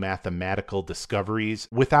meaningful mathematical discoveries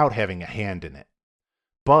without having a hand in it.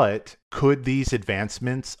 But could these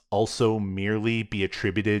advancements also merely be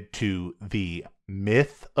attributed to the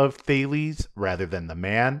myth of Thales rather than the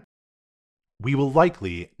man? We will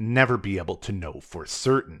likely never be able to know for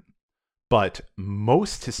certain, but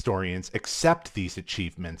most historians accept these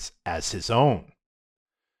achievements as his own.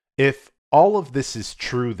 If all of this is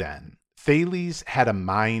true, then, Thales had a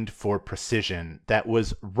mind for precision that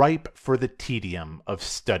was ripe for the tedium of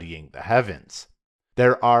studying the heavens.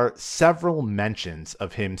 There are several mentions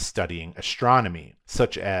of him studying astronomy,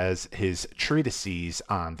 such as his treatises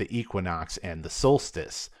on the equinox and the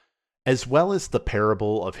solstice, as well as the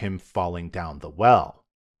parable of him falling down the well.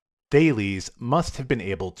 Thales must have been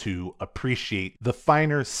able to appreciate the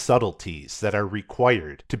finer subtleties that are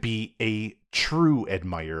required to be a true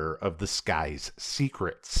admirer of the sky's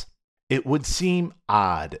secrets. It would seem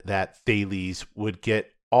odd that Thales would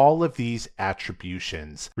get all of these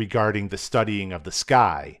attributions regarding the studying of the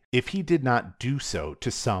sky if he did not do so to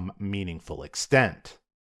some meaningful extent.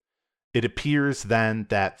 It appears then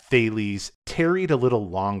that Thales tarried a little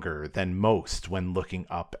longer than most when looking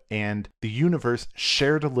up, and the universe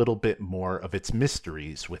shared a little bit more of its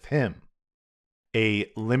mysteries with him.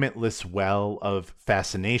 A limitless well of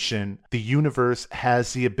fascination, the universe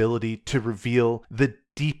has the ability to reveal the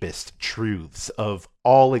deepest truths of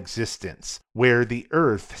all existence, where the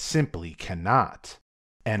earth simply cannot.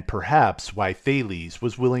 And perhaps why Thales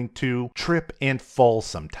was willing to trip and fall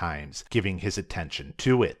sometimes, giving his attention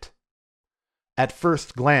to it. At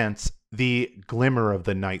first glance, the glimmer of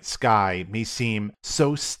the night sky may seem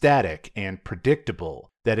so static and predictable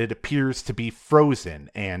that it appears to be frozen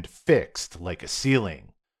and fixed like a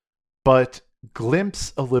ceiling. But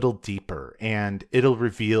glimpse a little deeper and it'll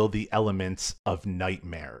reveal the elements of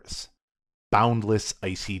nightmares. Boundless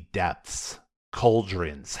icy depths,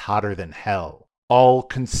 cauldrons hotter than hell,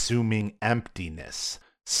 all-consuming emptiness,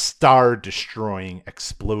 star-destroying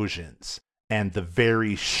explosions, and the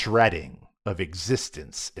very shredding of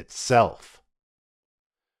existence itself.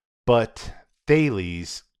 But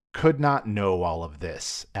Thales could not know all of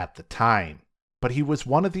this at the time, but he was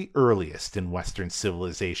one of the earliest in Western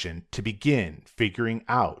civilization to begin figuring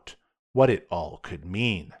out what it all could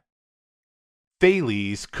mean.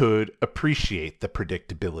 Thales could appreciate the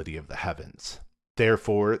predictability of the heavens.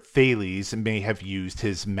 Therefore, Thales may have used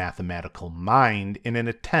his mathematical mind in an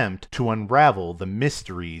attempt to unravel the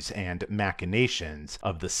mysteries and machinations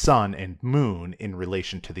of the sun and moon in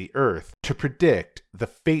relation to the earth to predict the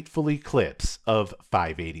fateful eclipse of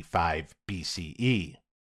 585 BCE.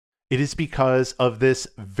 It is because of this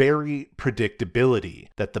very predictability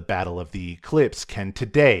that the Battle of the Eclipse can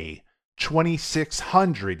today,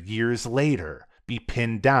 2,600 years later, be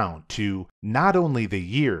pinned down to not only the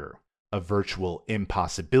year, a virtual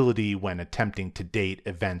impossibility when attempting to date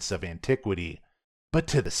events of antiquity, but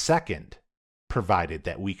to the second, provided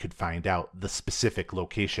that we could find out the specific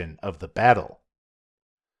location of the battle.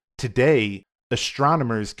 Today,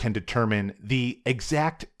 astronomers can determine the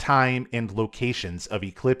exact time and locations of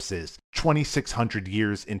eclipses 2,600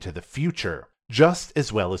 years into the future, just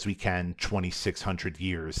as well as we can 2,600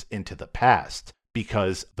 years into the past,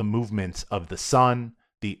 because the movements of the sun,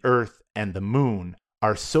 the earth, and the moon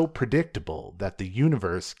are so predictable that the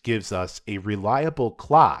universe gives us a reliable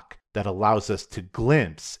clock that allows us to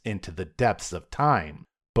glimpse into the depths of time,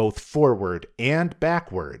 both forward and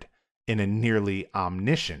backward, in a nearly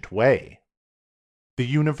omniscient way. The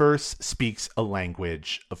universe speaks a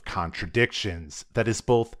language of contradictions that is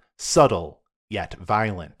both subtle yet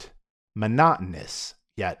violent, monotonous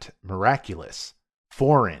yet miraculous,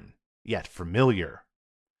 foreign yet familiar.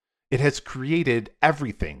 It has created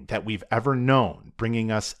everything that we've ever known, bringing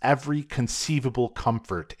us every conceivable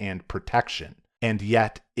comfort and protection, and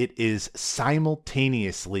yet it is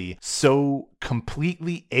simultaneously so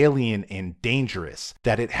completely alien and dangerous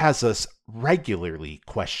that it has us regularly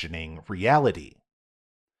questioning reality.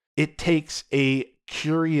 It takes a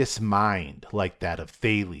curious mind like that of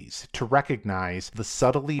Thales to recognize the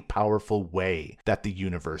subtly powerful way that the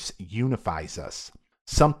universe unifies us,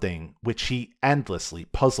 something which he endlessly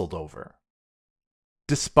puzzled over.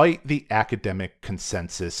 Despite the academic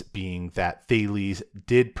consensus being that Thales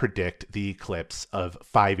did predict the eclipse of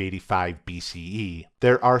 585 BCE,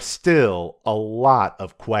 there are still a lot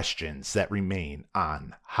of questions that remain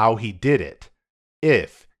on how he did it,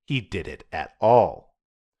 if he did it at all.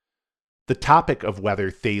 The topic of whether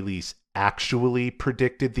Thales actually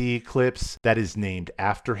predicted the eclipse that is named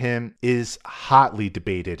after him is hotly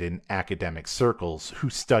debated in academic circles who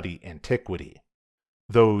study antiquity.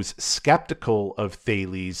 Those skeptical of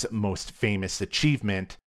Thales' most famous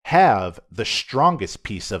achievement have the strongest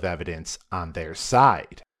piece of evidence on their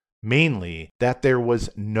side, mainly that there was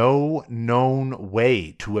no known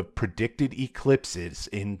way to have predicted eclipses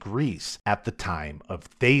in Greece at the time of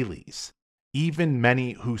Thales. Even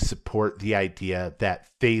many who support the idea that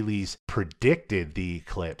Thales predicted the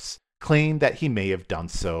eclipse claim that he may have done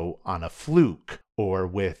so on a fluke or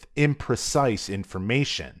with imprecise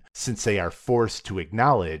information, since they are forced to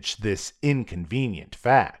acknowledge this inconvenient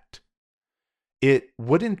fact. It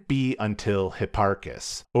wouldn't be until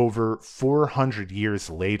Hipparchus, over 400 years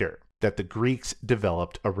later, that the Greeks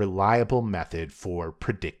developed a reliable method for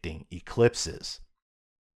predicting eclipses.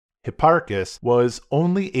 Hipparchus was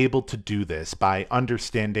only able to do this by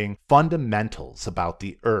understanding fundamentals about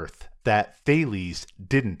the Earth that Thales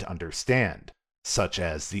didn't understand, such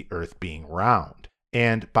as the Earth being round,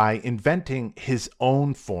 and by inventing his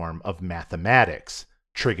own form of mathematics,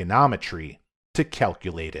 trigonometry, to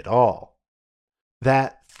calculate it all.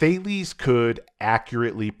 That Thales could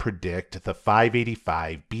accurately predict the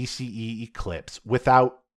 585 BCE eclipse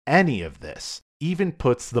without any of this even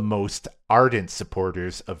puts the most ardent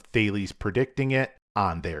supporters of Thales predicting it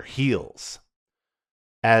on their heels.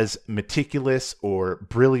 As meticulous or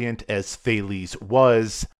brilliant as Thales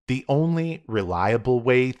was, the only reliable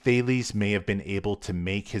way Thales may have been able to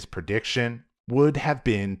make his prediction would have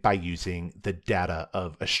been by using the data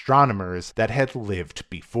of astronomers that had lived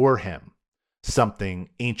before him, something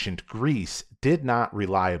ancient Greece did not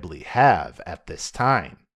reliably have at this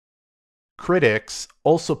time. Critics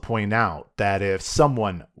also point out that if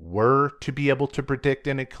someone were to be able to predict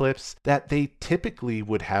an eclipse, that they typically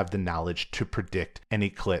would have the knowledge to predict an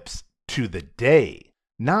eclipse to the day,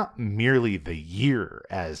 not merely the year,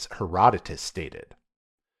 as Herodotus stated.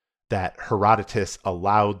 That Herodotus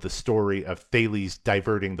allowed the story of Thales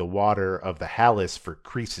diverting the water of the Halys for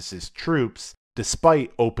Croesus' troops,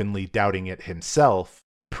 despite openly doubting it himself,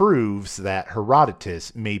 proves that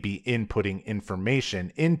Herodotus may be inputting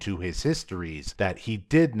information into his histories that he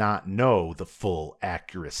did not know the full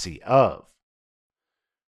accuracy of.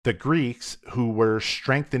 The Greeks, who were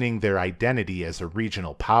strengthening their identity as a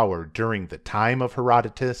regional power during the time of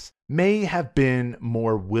Herodotus, may have been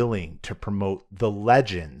more willing to promote the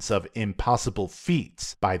legends of impossible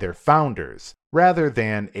feats by their founders rather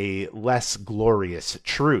than a less glorious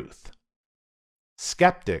truth.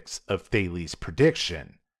 Skeptics of Thales'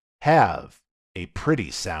 prediction have a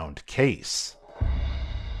pretty sound case.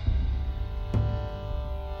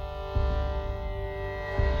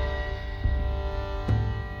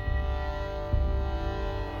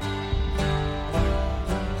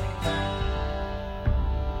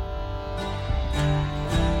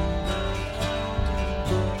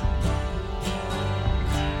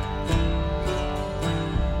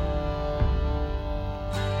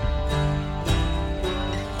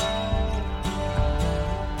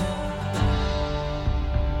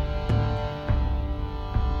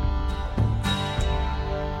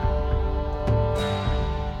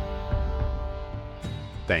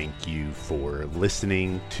 Thank you for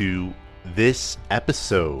listening to this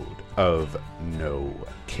episode of No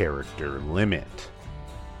Character Limit.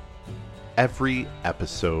 Every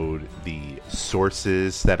episode, the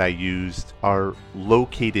sources that I used are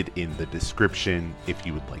located in the description if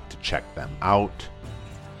you would like to check them out.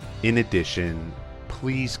 In addition,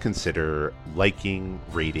 please consider liking,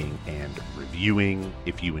 rating, and reviewing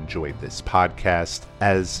if you enjoyed this podcast,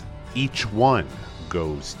 as each one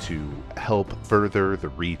goes to help further the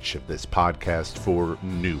reach of this podcast for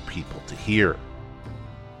new people to hear.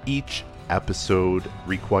 Each episode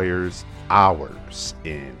requires hours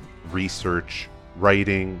in research,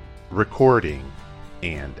 writing, recording,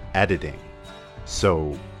 and editing.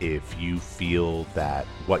 So if you feel that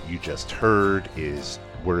what you just heard is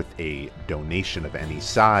worth a donation of any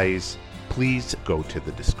size, please go to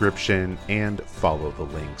the description and follow the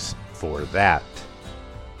links for that.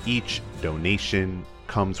 Each donation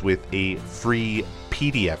comes with a free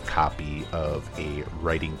PDF copy of a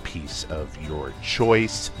writing piece of your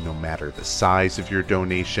choice, no matter the size of your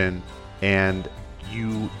donation, and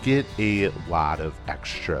you get a lot of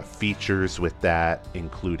extra features with that,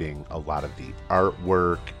 including a lot of the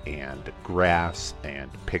artwork and graphs and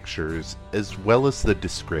pictures, as well as the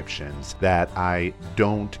descriptions that I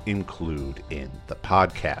don't include in the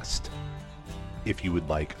podcast. If you would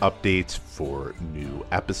like updates for new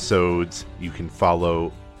episodes, you can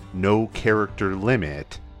follow No Character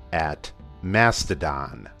Limit at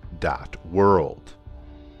mastodon.world.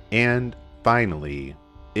 And finally,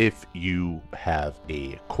 if you have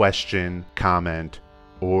a question, comment,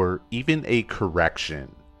 or even a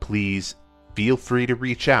correction, please feel free to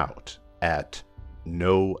reach out at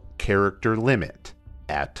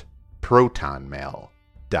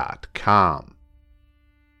nocharacterlimit@protonmail.com.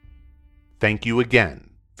 Thank you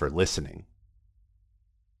again for listening.